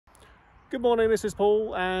Good morning, this is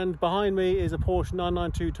Paul, and behind me is a Porsche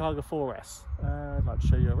 992 Targa 4S. I'd like to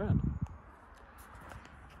show you around.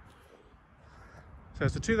 So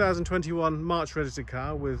it's a 2021 March registered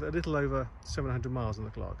car with a little over 700 miles on the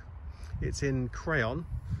clock. It's in crayon,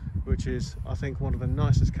 which is, I think, one of the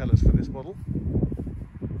nicest colours for this model.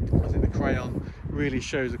 I think the crayon really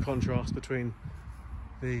shows the contrast between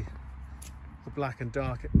the black and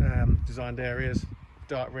dark designed areas,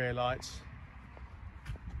 dark rear lights,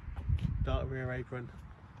 dark rear apron,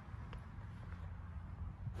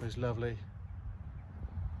 those lovely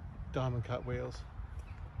diamond cut wheels,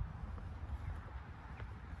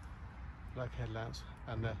 black headlamps,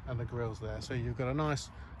 and the grills there. So you've got a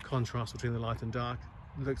nice contrast between the light and dark.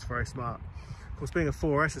 It looks very smart. Of course, being a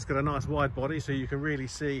 4S, it's got a nice wide body, so you can really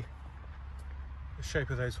see the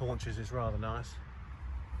shape of those haunches is rather nice.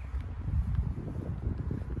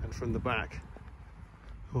 And from the back,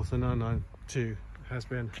 of course, the 992 has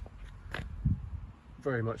been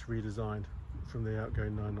very much redesigned from the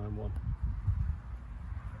outgoing 991.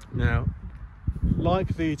 Now, like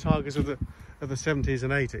the Targas of the 70s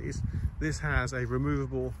and 80s, this has a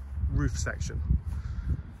removable roof section,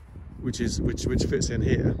 which fits in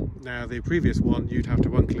here. Now, the previous one, you'd have to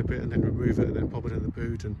unclip it and then remove it and then pop it in the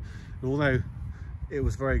boot, and although it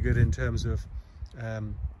was very good in terms of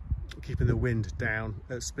keeping the wind down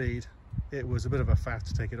at speed, it was a bit of a faff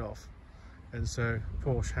to take it off. And so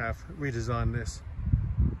Porsche have redesigned this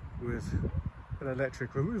with an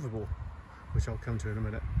electric removable, which I'll come to in a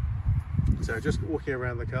minute. So just walking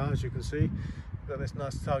around the car, as you can see, we've got this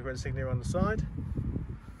nice Targa insignia on the side.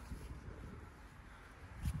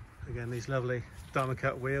 Again, these lovely diamond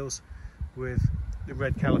cut wheels with the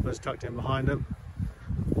red calipers tucked in behind them.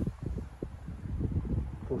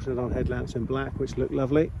 Porcelain on headlamps in black, which look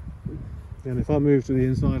lovely. And if I move to the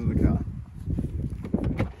inside of the car,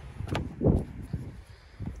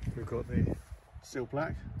 we've got the steel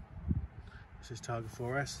black. This is Targa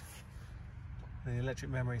 4S. The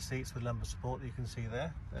electric memory seats with lumbar support that you can see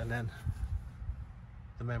there, and then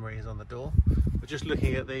the memory is on the door. But just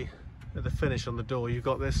looking at the finish on the door, you've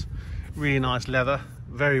got this really nice leather,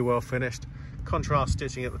 very well finished, contrast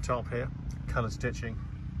stitching at the top here, coloured stitching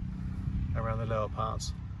around the lower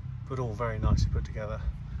parts, but all very nicely put together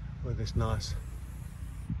with this nice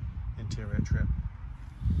interior trim.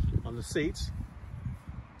 On the seats,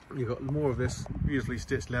 you've got more of this beautifully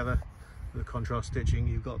stitched leather with the contrast stitching.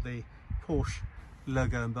 You've got the Porsche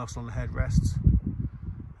logo embossed on the headrests,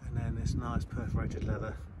 and then this nice perforated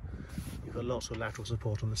leather. You've got lots of lateral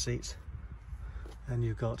support on the seats, and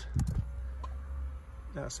you've got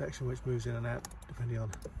that section which moves in and out depending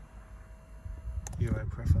on your own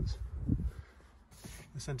preference.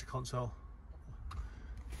 The centre console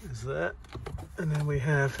is there, and then we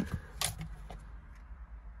have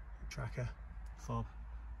tracker, fob,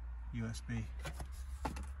 USB,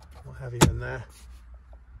 what have you in there,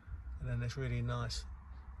 and then this really nice,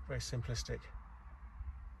 very simplistic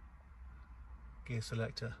gear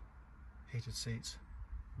selector, heated seats,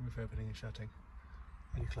 roof opening and shutting,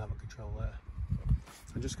 and your climate control there.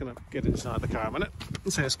 I'm just going to get inside the car a minute.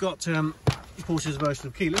 So it's got Porsche's version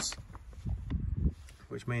of keyless,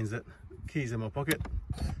 which means that keys in my pocket.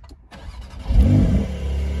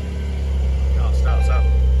 Car starts up.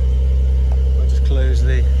 I'll just close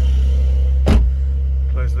the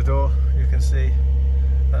door. You can see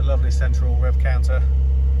that lovely central rev counter,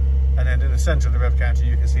 and then in the centre of the rev counter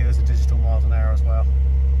you can see there's a digital miles an hour as well.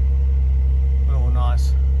 All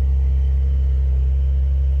nice.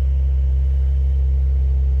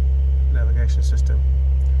 Navigation system.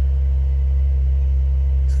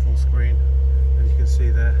 It's full screen, and you can see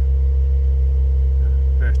there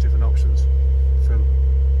various different options, from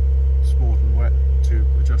sport and wet to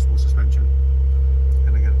adjustable suspension,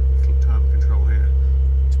 and again time control here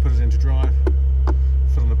to put us into drive.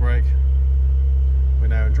 Foot on the brake, we're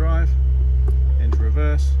now in drive, into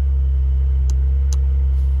reverse,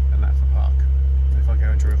 and that for park. If I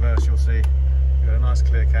go into reverse, you'll see you've got a nice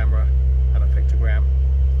clear camera and a pictogram,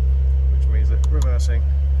 which means that reversing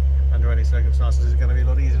under any circumstances is going to be a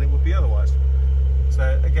lot easier than it would be otherwise.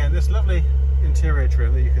 So again, this lovely interior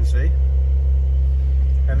trim that you can see,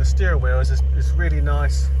 and the steering wheel is this really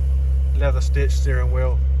nice leather stitched steering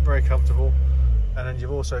wheel, very comfortable. And then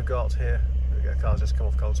you've also got here, the car's just come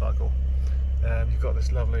off cold cycle, you've got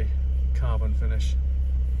this lovely carbon finish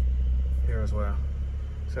here as well.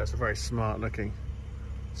 So it's a very smart looking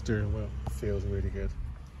steering wheel, feels really good.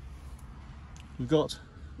 You've got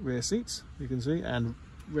rear seats, you can see, and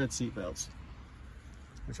red seat belts,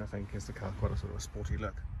 which I think gives the car quite a sort of a sporty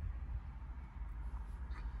look.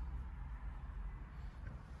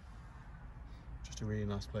 Just a really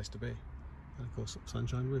nice place to be. And of course,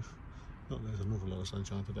 sunshine roof. Not there's an awful lot of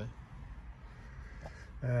sunshine today.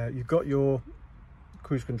 You've got your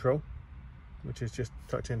cruise control, which is just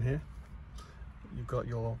tucked in here. You've got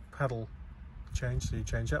your paddle change, so you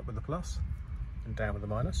change up with the plus and down with the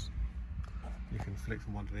minus. You can flick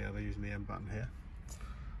from one to the other using the M button here.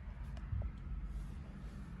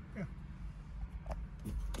 Yeah.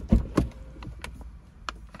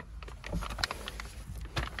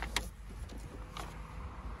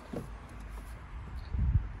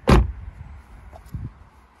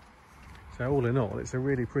 So all in all, it's a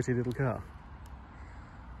really pretty little car.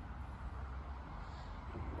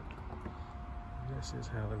 This is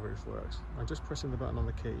how the roof works. I'm just pressing the button on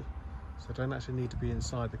the key, so I don't actually need to be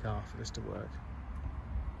inside the car for this to work.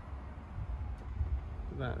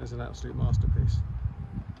 But that is an absolute masterpiece.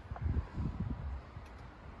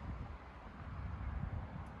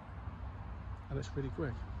 And it's really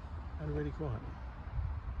quick and really quiet.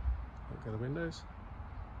 Look at the windows,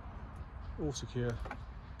 all secure,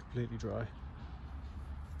 completely dry.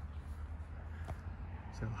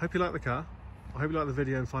 So I hope you like the car. I hope you like the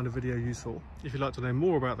video and find the video useful. If you'd like to know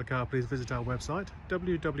more about the car, please visit our website,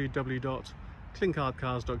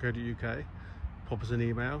 www.clinkardcars.co.uk. Pop us an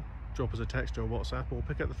email, drop us a text or a WhatsApp, or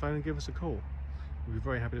pick up the phone and give us a call. We'll be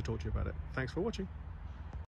very happy to talk to you about it. Thanks for watching.